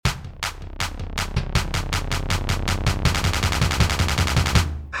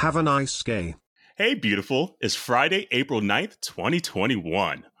Have a nice gay. Hey, beautiful. It's Friday, April 9th,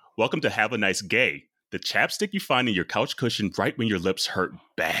 2021. Welcome to Have a Nice Gay, the chapstick you find in your couch cushion right when your lips hurt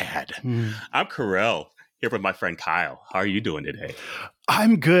bad. I'm Karel, here with my friend Kyle. How are you doing today?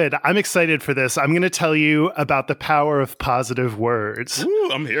 I'm good. I'm excited for this. I'm going to tell you about the power of positive words. Ooh,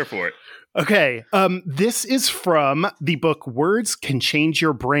 I'm here for it. Okay. This is from the book Words Can Change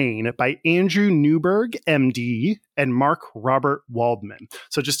Your Brain by Andrew Newberg, MD, and Mark Robert Waldman.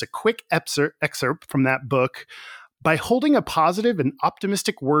 So just a quick excerpt from that book. By holding a positive and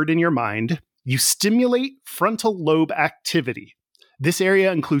optimistic word in your mind, you stimulate frontal lobe activity. This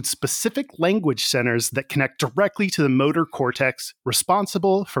area includes specific language centers that connect directly to the motor cortex,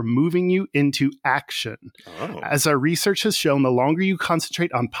 responsible for moving you into action. Oh. As our research has shown, the longer you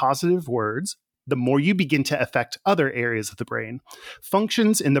concentrate on positive words, the more you begin to affect other areas of the brain.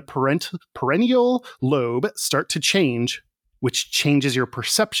 Functions in the perennial lobe start to change, which changes your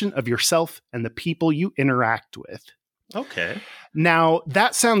perception of yourself and the people you interact with. Okay. Now,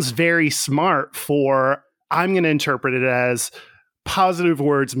 that sounds very smart I'm going to interpret it as positive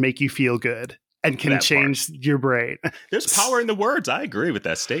words make you feel good and can change your brain. There's power in the words. I agree with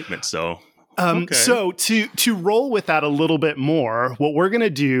that statement. So, So to roll with that a little bit more, what we're going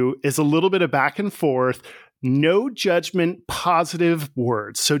to do is a little bit of back and forth, no judgment, positive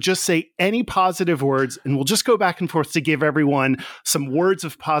words. So just say any positive words, and we'll just go back and forth to give everyone some words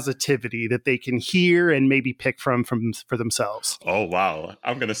of positivity that they can hear and maybe pick for themselves. Oh, wow.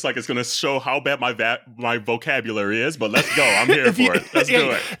 It's going to show how bad my vocabulary is, but let's go. I'm here for it. Let's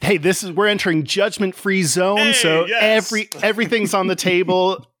do it. Hey, we're entering judgment-free zone, yes. Everything's on the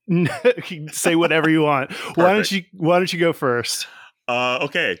table. You can say whatever you want. Perfect. Why don't you go first?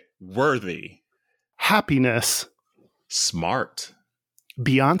 Okay. Worthy. Happiness. Smart.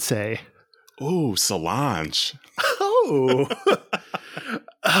 Beyonce. Ooh, Solange. Oh.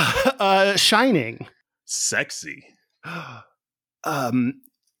 Shining. Sexy.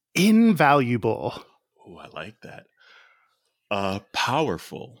 Invaluable. Ooh, I like that.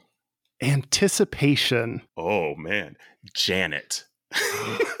 Powerful. Anticipation. Oh, man. Janet.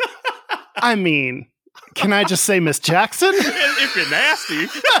 I mean, can I just say Miss Jackson? If you're nasty.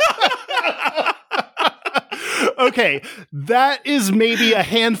 Okay, that is maybe a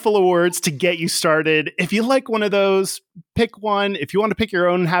handful of words to get you started. If you like one of those, pick one. If you want to pick your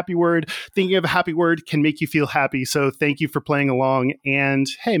own happy word, thinking of a happy word can make you feel happy. So thank you for playing along. And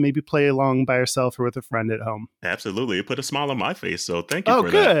hey, maybe play along by yourself or with a friend at home. Absolutely. It put a smile on my face. So thank you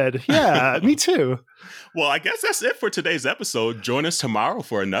for that. Oh, good. Yeah, me too. Well, I guess that's it for today's episode. Join us tomorrow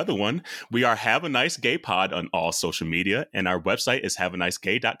for another one. We are Have a Nice Gay Pod on all social media, and our website is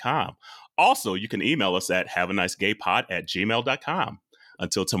haveanicegay.com. Also, you can email us at haveanicegaypod@gmail.com.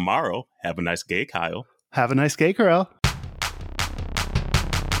 Until tomorrow, have a nice gay, Kyle. Have a nice gay, Karel.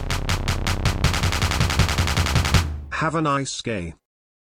 Have a nice gay.